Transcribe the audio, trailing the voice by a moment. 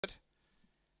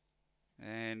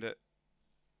And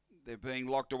they're being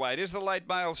locked away. It is the late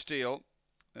mail steal,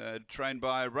 trained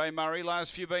by Ray Murray.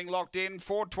 Last few being locked in.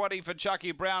 4:20 for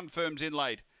Chucky Brown, firms in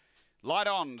late. Light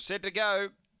on, set to go.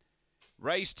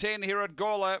 Race 10 here at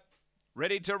Gawler,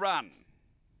 ready to run.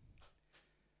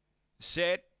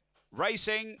 Set,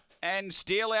 racing, and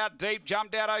Steal out deep,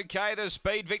 jumped out okay. The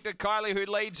speed, Victor Kiley,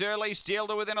 who leads early, Steal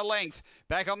to within a length.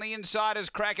 Back on the inside is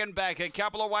Kraken back. A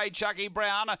couple away, Chucky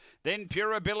Brown. Then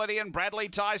Pure Ability and Bradley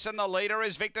Tyson. The leader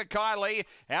is Victor Kiley.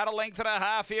 Out a length and a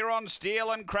half here on Steal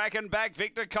and Kraken back.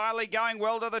 Victor Kiley going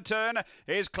well to the turn.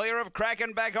 Is clear of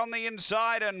Kraken back on the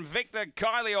inside, and Victor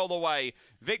Kiley all the way.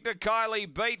 Victor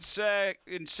Kiley beats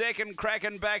in second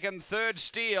Kraken back, and third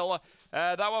Steal.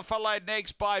 They were followed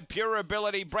next by Pure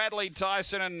Ability, Bradley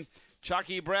Tyson, and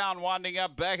Chucky Brown winding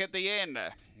up back at the end.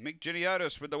 Mick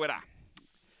Giniotis with the winner.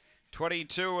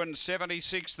 22 and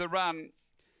 76 the run.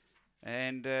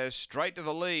 And straight to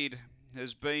the lead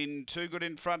has been too good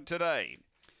in front today.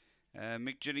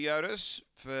 Mick Giniotis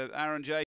for R&J.